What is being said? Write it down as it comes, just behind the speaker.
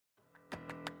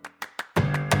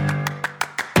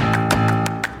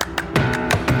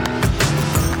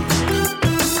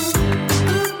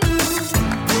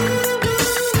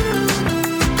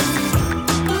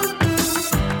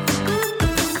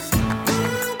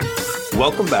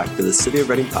Welcome back to the City of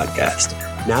Reading podcast.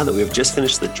 Now that we have just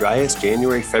finished the driest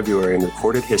January, February in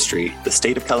recorded history, the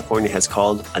state of California has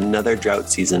called another drought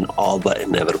season all but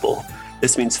inevitable.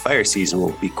 This means fire season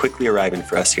will be quickly arriving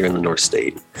for us here in the North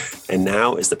State. And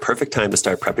now is the perfect time to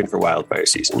start prepping for wildfire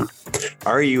season.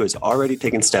 REU has already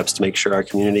taken steps to make sure our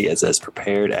community is as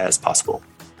prepared as possible.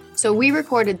 So we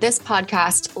recorded this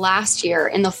podcast last year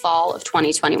in the fall of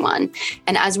 2021.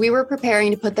 And as we were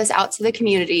preparing to put this out to the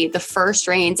community, the first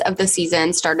rains of the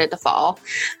season started to fall.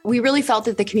 We really felt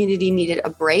that the community needed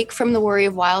a break from the worry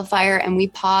of wildfire, and we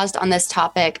paused on this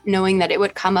topic, knowing that it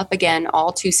would come up again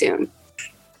all too soon.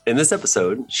 In this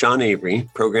episode, Sean Avery,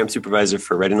 Program Supervisor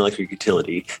for Reading Electric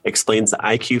Utility, explains the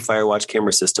IQ Firewatch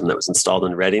camera system that was installed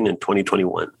in Reading in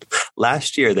 2021.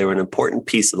 Last year, they were an important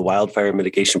piece of the wildfire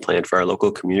mitigation plan for our local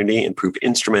community and proved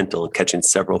instrumental in catching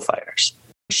several fires.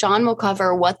 Sean will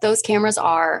cover what those cameras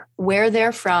are, where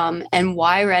they're from, and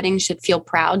why Reading should feel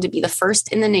proud to be the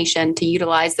first in the nation to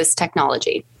utilize this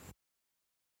technology.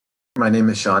 My name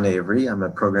is Sean Avery. I'm a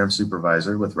program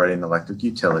supervisor with Reading Electric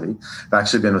Utility. I've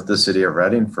actually been with the city of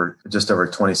Reading for just over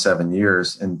 27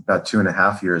 years and about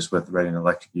 2.5 years with Reading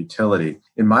Electric Utility.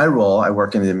 In my role, I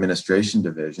work in the administration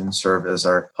division, serve as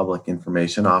our public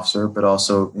information officer, but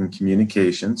also in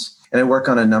communications. And I work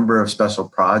on a number of special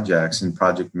projects in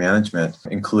project management,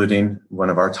 including one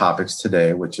of our topics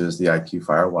today, which is the IQ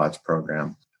Firewatch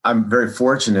program. I'm very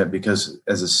fortunate because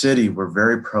as a city, we're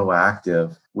very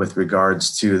proactive with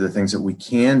regards to the things that we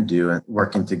can do and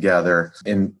working together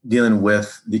in dealing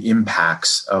with the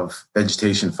impacts of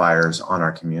vegetation fires on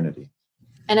our community.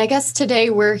 And I guess today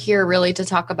we're here really to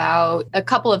talk about a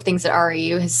couple of things that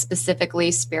REU has specifically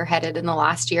spearheaded in the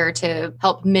last year to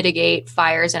help mitigate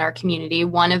fires in our community,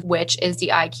 one of which is the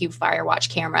IQ Firewatch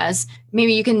cameras.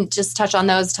 Maybe you can just touch on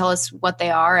those, tell us what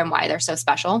they are and why they're so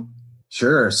special.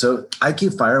 Sure. So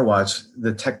IQ Firewatch,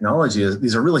 the technology is,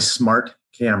 these are really smart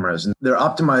cameras, and they're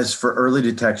optimized for early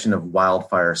detection of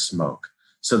wildfire smoke.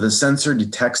 So the sensor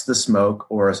detects the smoke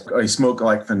or a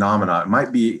smoke-like phenomena. It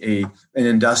might be an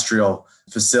industrial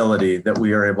facility that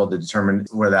we are able to determine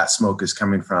where that smoke is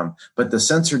coming from. But the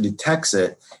sensor detects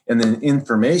it, and then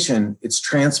information, it's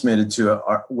transmitted to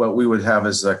what we would have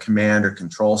as a command or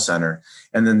control center.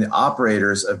 And then the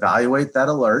operators evaluate that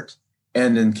alert.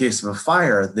 And in case of a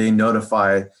fire, they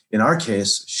notify, in our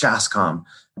case, SHASCOM,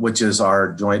 which is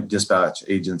our joint dispatch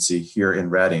agency here in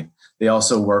Reading. They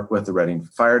also work with the Reading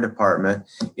Fire Department,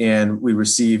 and we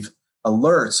receive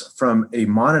alerts from a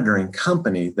monitoring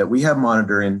company that we have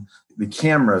monitoring the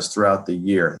cameras throughout the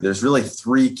year. There's really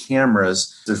 3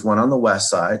 cameras. There's one on the west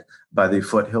side by the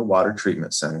Foothill Water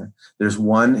Treatment Center. There's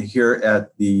one here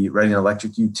at the Reading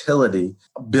Electric Utility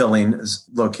billing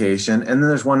location, and then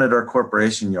there's one at our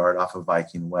corporation yard off of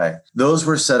Viking Way. Those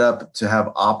were set up to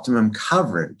have optimum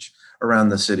coverage around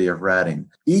the city of Reading.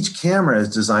 Each camera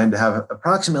is designed to have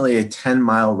approximately a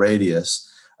 10-mile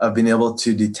radius of being able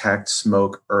to detect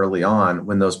smoke early on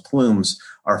when those plumes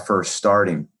are first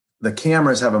starting. The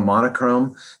cameras have a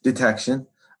monochrome detection,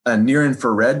 a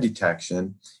near-infrared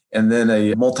detection, and then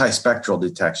a multispectral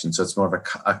detection. So it's more of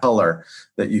a color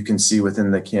that you can see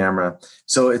within the camera.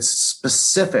 So it's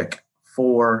specific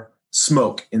for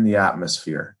smoke in the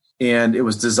atmosphere. And it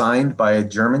was designed by a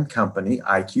German company,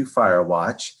 IQ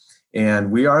Firewatch.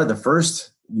 And we are the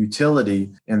first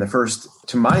utility and the first,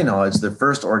 to my knowledge, the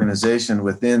first organization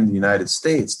within the United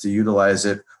States to utilize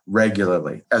it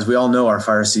regularly. As we all know, our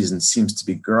fire season seems to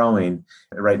be growing.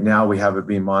 Right now, we have it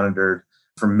being monitored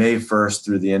from May 1st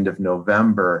through the end of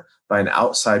November by an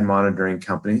outside monitoring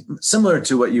company, similar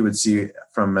to what you would see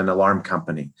from an alarm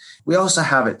company. We also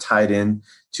have it tied in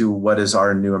to what is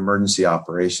our new emergency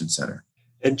operations center.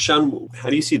 And Sean, how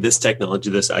do you see this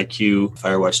technology, this IQ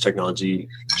Firewatch technology,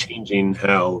 changing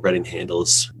how Reading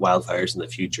handles wildfires in the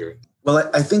future? Well,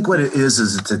 I think what it is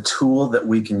it's a tool that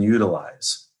we can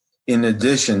utilize in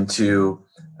addition to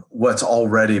what's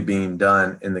already being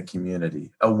done in the community.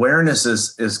 Awareness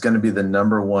is going to be the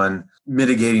number one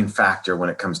mitigating factor when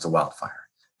it comes to wildfire.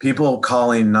 People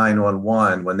calling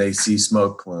 911 when they see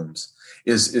smoke plumes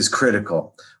is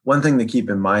critical. One thing to keep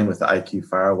in mind with the IQ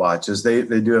Firewatch is they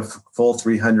do a full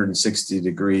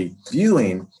 360-degree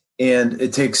viewing, and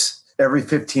it takes every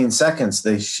 15 seconds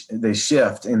they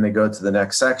shift and they go to the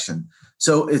next section.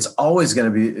 So it's always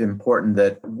going to be important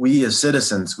that we as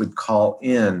citizens would call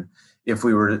in if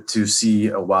we were to see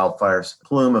a wildfire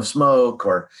plume of smoke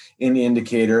or any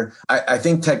indicator. I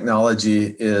think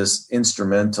technology is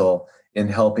instrumental in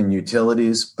helping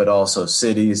utilities, but also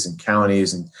cities and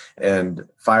counties and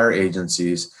fire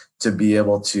agencies to be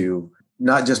able to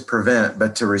not just prevent,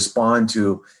 but to respond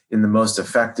to, in the most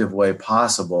effective way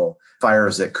possible,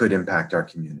 fires that could impact our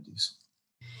communities.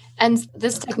 And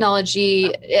this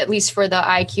technology, at least for the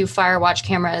IQ Firewatch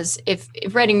cameras, if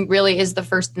Reading really is the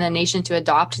first in the nation to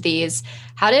adopt these,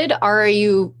 how did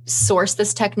RIU source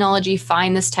this technology,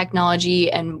 find this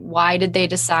technology, and why did they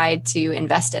decide to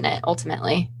invest in it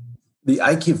ultimately? The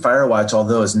IQ Firewatch,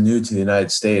 although it's new to the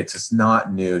United States, it's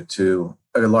not new to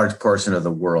a large portion of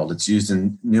the world. It's used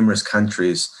in numerous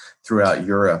countries throughout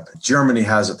Europe. Germany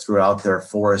has it throughout their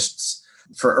forests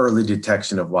for early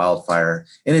detection of wildfire.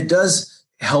 And it does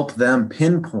help them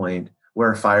pinpoint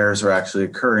where fires are actually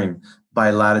occurring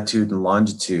by latitude and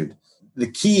longitude.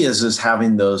 The key is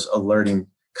having those alerting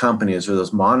companies or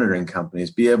those monitoring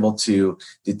companies be able to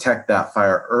detect that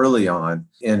fire early on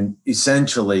and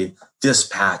essentially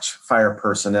dispatch fire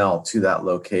personnel to that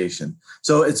location.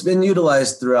 So it's been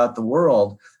utilized throughout the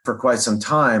world for quite some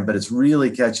time, but it's really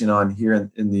catching on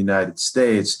here in the United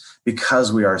States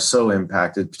because we are so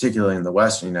impacted, particularly in the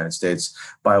Western United States,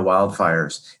 by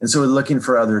wildfires. And so we're looking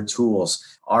for other tools.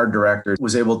 Our director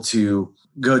was able to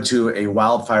go to a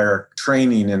wildfire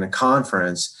training and a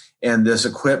conference, and this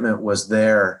equipment was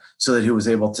there so that he was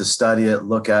able to study it,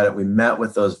 look at it. We met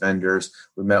with those vendors.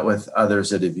 We met with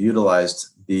others that have utilized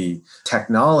the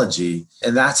technology,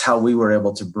 and that's how we were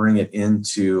able to bring it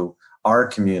into our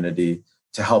community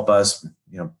to help us,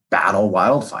 battle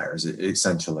wildfires,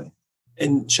 essentially.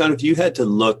 And Sean, if you had to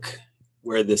look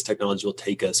where this technology will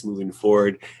take us moving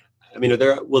forward, I mean,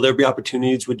 will there be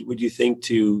opportunities, would you think,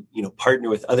 to, partner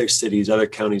with other cities, other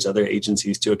counties, other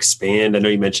agencies to expand? I know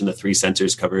you mentioned the 3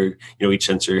 sensors cover, each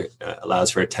sensor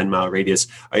allows for a 10-mile radius.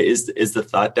 Is the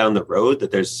thought down the road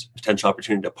that there's potential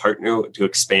opportunity to partner to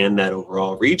expand that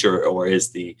overall reach, or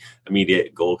is the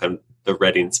immediate goal kind of the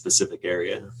Reading specific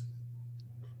area?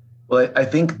 Well, I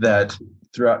think that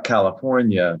throughout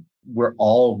California, we're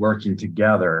all working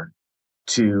together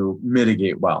to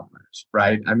mitigate wildfires,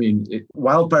 right? I mean,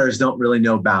 wildfires don't really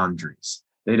know boundaries.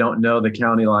 They don't know the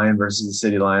county line versus the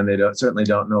city line. They certainly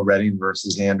don't know Reading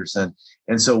versus Anderson.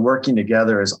 And so working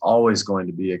together is always going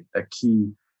to be a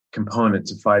key component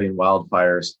to fighting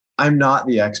wildfires. I'm not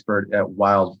the expert at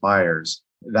wildfires.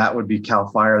 That would be CAL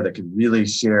FIRE that could really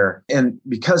share. And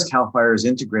because CAL FIRE is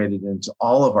integrated into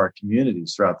all of our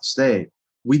communities throughout the state,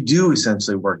 we do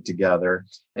essentially work together.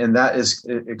 And that is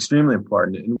extremely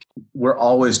important. And we're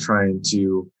always trying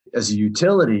to, as a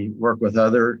utility, work with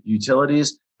other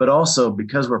utilities, but also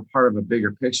because we're part of a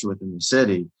bigger picture within the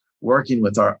city, working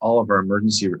with all of our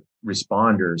emergency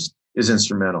responders is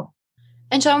instrumental.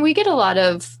 And Sean, we get a lot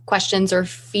of questions or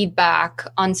feedback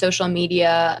on social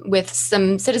media with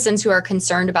some citizens who are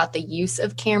concerned about the use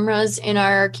of cameras in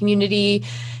our community,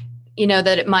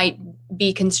 that it might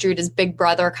be construed as Big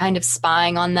Brother kind of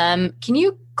spying on them. Can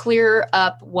you clear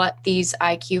up what these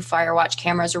IQ Firewatch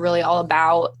cameras are really all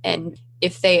about and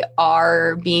if they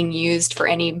are being used for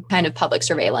any kind of public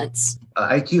surveillance?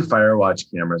 IQ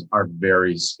Firewatch cameras are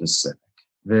very specific.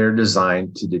 They're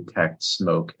designed to detect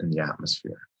smoke in the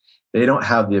atmosphere. They don't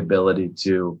have the ability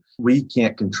we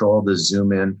can't control the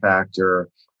zoom in factor.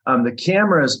 The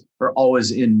cameras are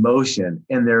always in motion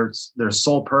and their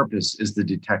sole purpose is the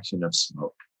detection of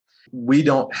smoke. We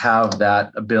don't have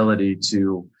that ability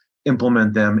to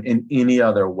implement them in any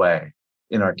other way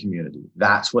in our community.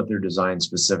 That's what they're designed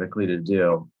specifically to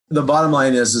do. The bottom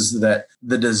line is that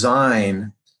the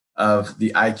design of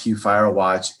the IQ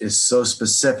Firewatch is so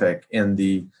specific, and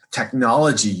the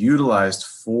technology utilized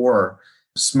for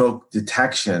smoke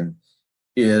detection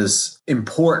is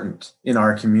important in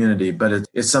our community, but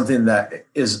it's something that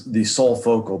is the sole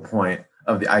focal point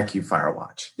of the IQ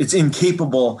Firewatch. It's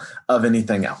incapable of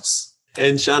anything else.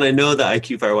 And Sean, I know the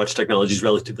IQ Firewatch technology is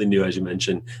relatively new, as you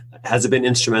mentioned. Has it been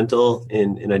instrumental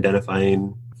in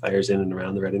identifying fires in and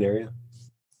around the Reading area?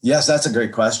 Yes, that's a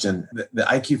great question. The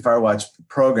IQ Firewatch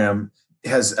program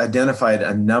has identified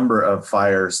a number of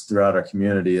fires throughout our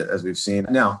community, as we've seen.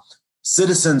 Now,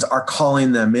 citizens are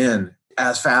calling them in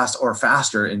as fast or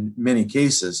faster in many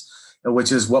cases,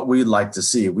 which is what we'd like to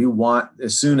see. We want,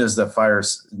 as soon as the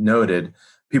fire's noted,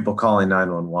 people calling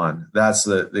 911.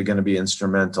 They're going to be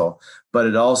instrumental. But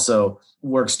it also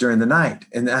works during the night.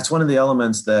 And that's one of the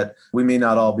elements that we may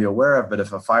not all be aware of. But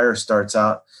if a fire starts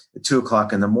out at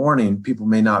 2:00 in the morning, people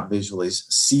may not visually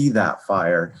see that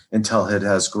fire until it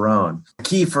has grown. The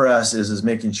key for us is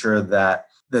making sure that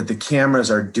the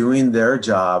cameras are doing their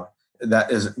job,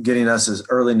 that is getting us as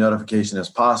early notification as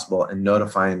possible and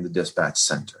notifying the dispatch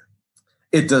center.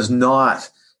 It does not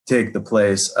take the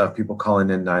place of people calling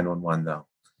in 911, though.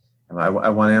 And I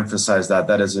want to emphasize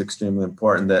that is extremely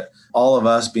important, that all of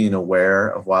us being aware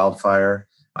of wildfire,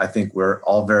 I think we're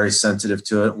all very sensitive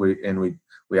to it.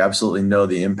 We absolutely know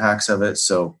the impacts of it.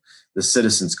 So the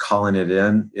citizens calling it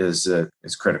in is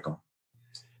critical.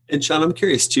 And Sean, I'm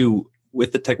curious too,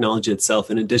 with the technology itself,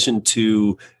 in addition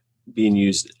to being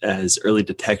used as early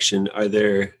detection,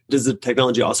 does the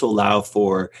technology also allow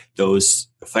for those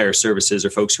fire services or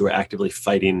folks who are actively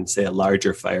fighting, say, a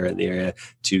larger fire in the area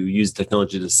to use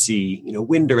technology to see,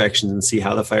 wind directions and see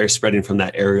how the fire is spreading from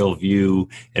that aerial view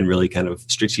and really kind of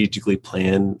strategically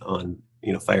plan on,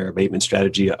 fire abatement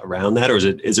strategy around that? Or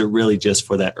is it really just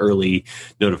for that early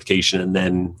notification and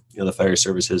then, the fire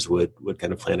services would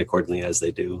kind of plan accordingly as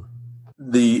they do?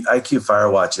 The IQ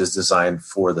Firewatch is designed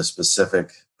for the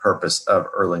specific purpose of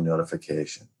early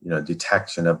notification,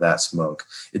 detection of that smoke.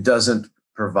 It doesn't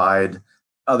provide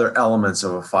other elements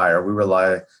of a fire. We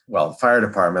rely, the fire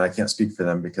department, I can't speak for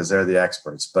them because they're the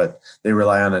experts, but they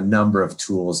rely on a number of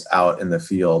tools out in the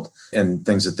field and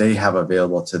things that they have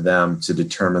available to them to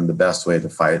determine the best way to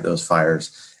fight those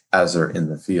fires as they're in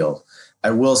the field.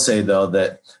 I will say, though,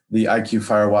 that the IQ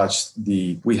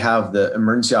Firewatch, we have the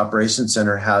Emergency Operations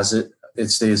Center has it. It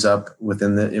stays up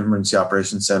within the Emergency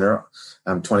Operations Center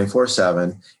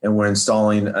 24/7, and we're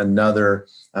installing another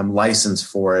license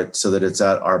for it so that it's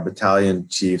at our battalion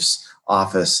chief's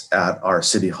office at our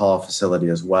City Hall facility,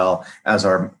 as well as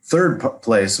our third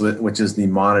place, which is the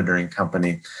monitoring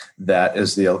company that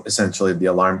is essentially the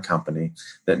alarm company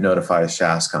that notifies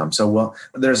SHASCOM. So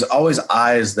there's always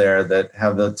eyes there that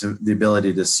have the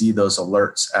ability to see those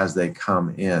alerts as they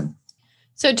come in.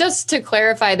 So just to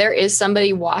clarify, there is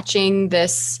somebody watching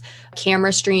this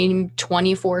camera stream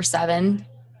 24/7?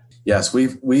 Yes,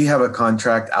 we have a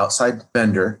contract outside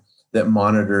vendor that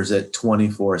monitors it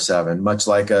 24/7, much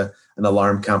like an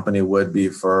alarm company would be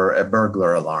for a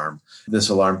burglar alarm. This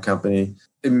alarm company,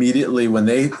 immediately when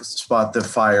they spot the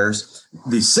fires,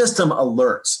 the system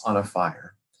alerts on a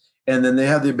fire. And then they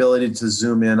have the ability to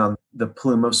zoom in on the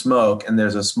plume of smoke, and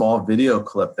there's a small video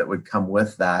clip that would come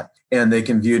with that. And they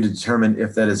can view to determine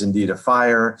if that is indeed a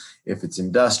fire, if it's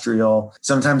industrial.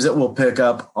 Sometimes it will pick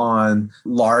up on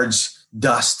large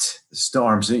dust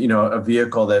storms, a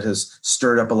vehicle that has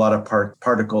stirred up a lot of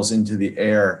particles into the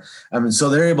air. So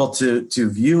they're able to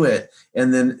view it.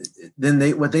 And then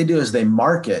what they do is they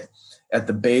mark it at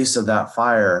the base of that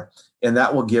fire, and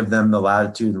that will give them the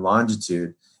latitude and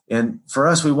longitude. And for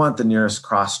us, we want the nearest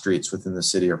cross streets within the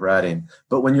city of Reading.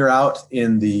 But when you're out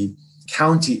in the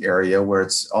county area where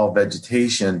it's all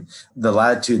vegetation, the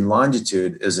latitude and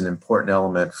longitude is an important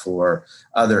element for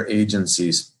other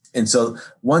agencies. And so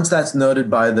once that's noted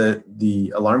by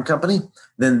the alarm company,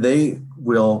 then they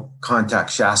will contact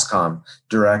SHASCOM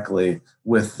directly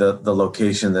with the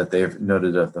location that they've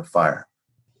noted of the fire.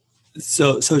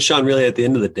 So Sean, really at the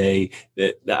end of the day,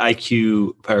 the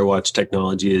IQ Firewatch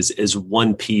technology is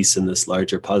one piece in this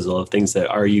larger puzzle of things that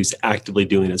RU's actively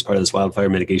doing as part of this wildfire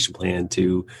mitigation plan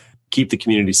to keep the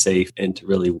community safe and to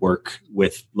really work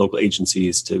with local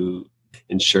agencies to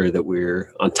ensure that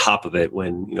we're on top of it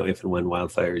when, if and when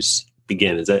wildfires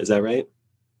begin. Is that right?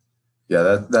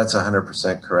 Yeah, that's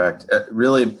 100% correct.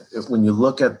 Really, when you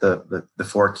look at the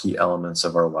four key elements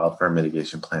of our wildfire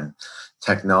mitigation plan,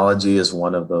 technology is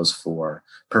one of those four.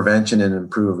 Prevention and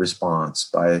improved response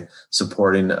by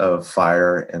supporting of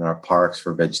fire in our parks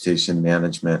for vegetation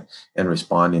management and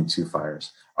responding to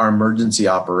fires. Our emergency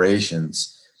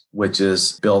operations, which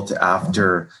is built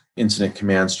after incident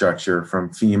command structure from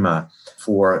FEMA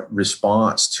for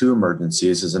response to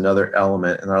emergencies, is another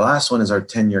element. And our last one is our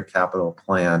 10-year capital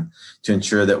plan to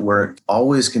ensure that we're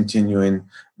always continuing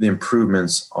the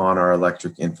improvements on our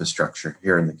electric infrastructure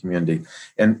here in the community.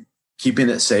 And keeping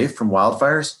it safe from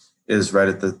wildfires is right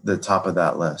at the top of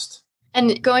that list.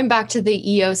 And going back to the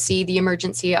EOC, the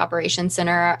Emergency Operations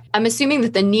Center, I'm assuming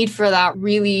that the need for that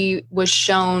really was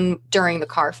shown during the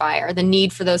Carr Fire, the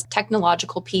need for those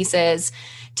technological pieces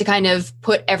to kind of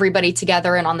put everybody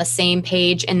together and on the same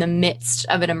page in the midst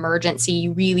of an emergency.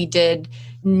 You really did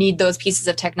need those pieces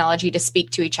of technology to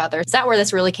speak to each other. Is that where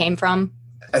this really came from?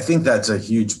 I think that's a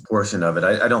huge portion of it.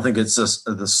 I don't think it's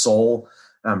the sole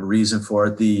reason for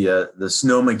it. The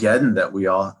Snowmageddon that we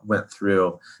all went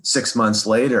through 6 months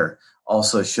later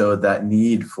also showed that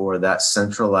need for that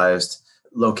centralized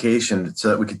location so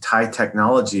that we could tie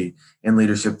technology and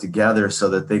leadership together so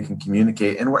that they can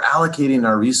communicate. And we're allocating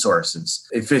our resources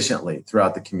efficiently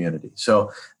throughout the community. So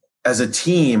as a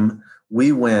team,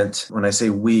 we went, when I say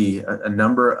we, a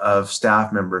number of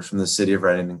staff members from the city of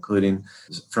Reading, including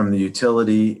from the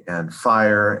utility and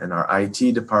fire and our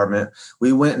IT department,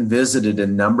 we went and visited a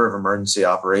number of emergency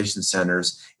operations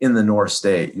centers in the North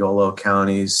State, Yolo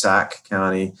County, Sac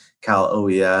County, Cal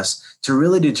OES, to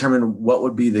really determine what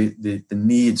would be the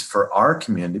needs for our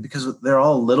community, because they're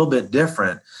all a little bit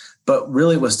different, but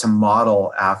really was to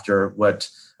model after what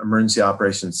emergency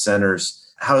operations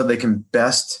centers, how they can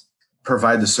best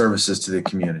provide the services to the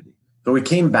community. So we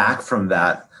came back from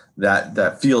that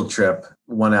field trip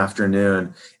one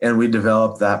afternoon, and we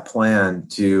developed that plan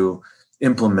to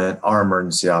implement our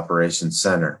emergency operations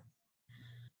center.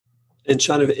 And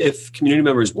Sean, if community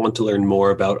members want to learn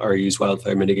more about RU's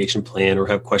wildfire mitigation plan or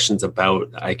have questions about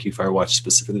IQ Firewatch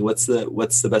specifically, what's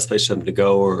the best place for them to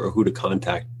go or who to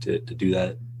contact to do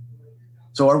that?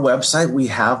 So our website, we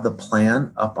have the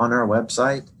plan up on our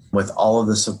website with all of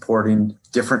the supporting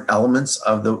different elements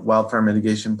of the wildfire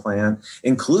mitigation plan,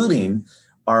 including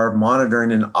our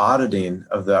monitoring and auditing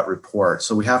of that report.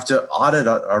 So we have to audit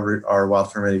our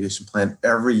wildfire mitigation plan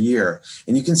every year.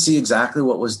 And you can see exactly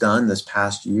what was done this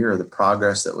past year, the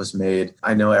progress that was made.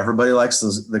 I know everybody likes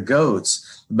the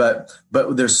goats, but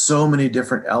there's so many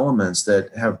different elements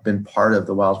that have been part of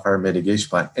the wildfire mitigation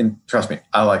plan. And trust me,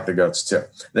 I like the goats too.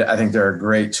 I think they're a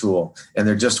great tool, and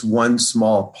they're just one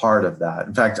small part of that.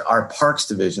 In fact, our parks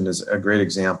division is a great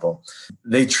example.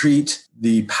 They treat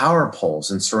the power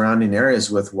poles in surrounding areas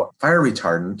with fire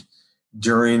retardant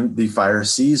during the fire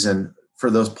season for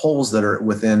those poles that are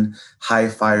within high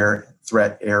fire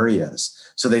threat areas.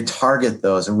 So they target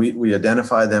those, and we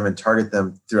identify them and target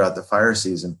them throughout the fire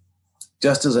season,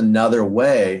 just as another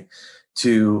way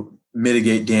to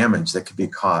mitigate damage that could be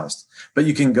caused. But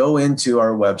you can go into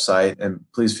our website, and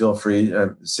please feel free,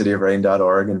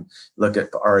 cityofreading.org, and look at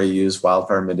REU's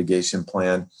wildfire mitigation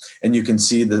plan. And you can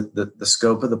see the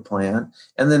scope of the plan,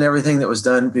 and then everything that was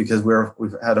done, because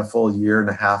we've had a full year and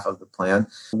a half of the plan,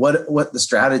 what the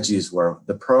strategies were,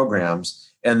 the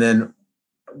programs, and then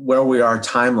where we are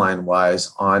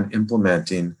timeline-wise on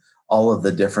implementing all of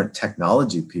the different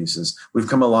technology pieces. We've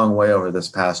come a long way over this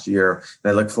past year,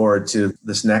 and I look forward to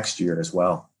this next year as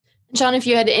well. John, if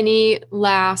you had any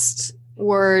last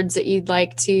words that you'd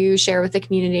like to share with the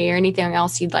community or anything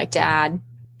else you'd like to add,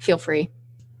 feel free.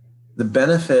 The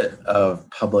benefit of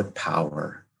public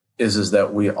power is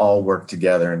that we all work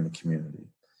together in the community.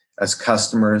 As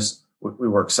customers, we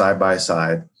work side by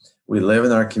side. We live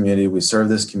in our community, we serve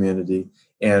this community,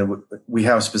 and we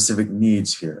have specific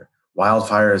needs here.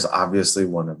 Wildfire is obviously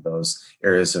one of those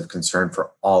areas of concern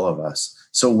for all of us.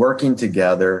 So working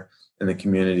together in the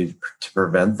community to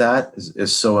prevent that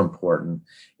is so important.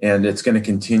 And it's going to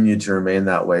continue to remain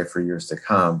that way for years to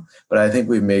come. But I think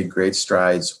we've made great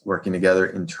strides working together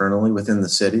internally within the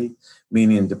city,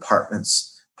 meaning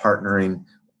departments partnering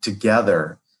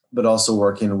together, but also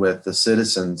working with the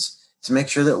citizens to make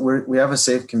sure that we have a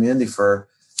safe community for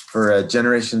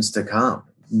generations to come.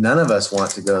 None of us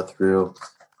want to go through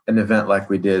an event like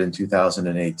we did in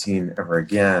 2018 ever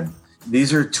again.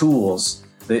 These are tools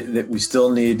that we still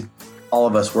need all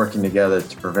of us working together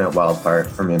to prevent wildfire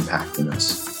from impacting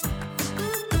us.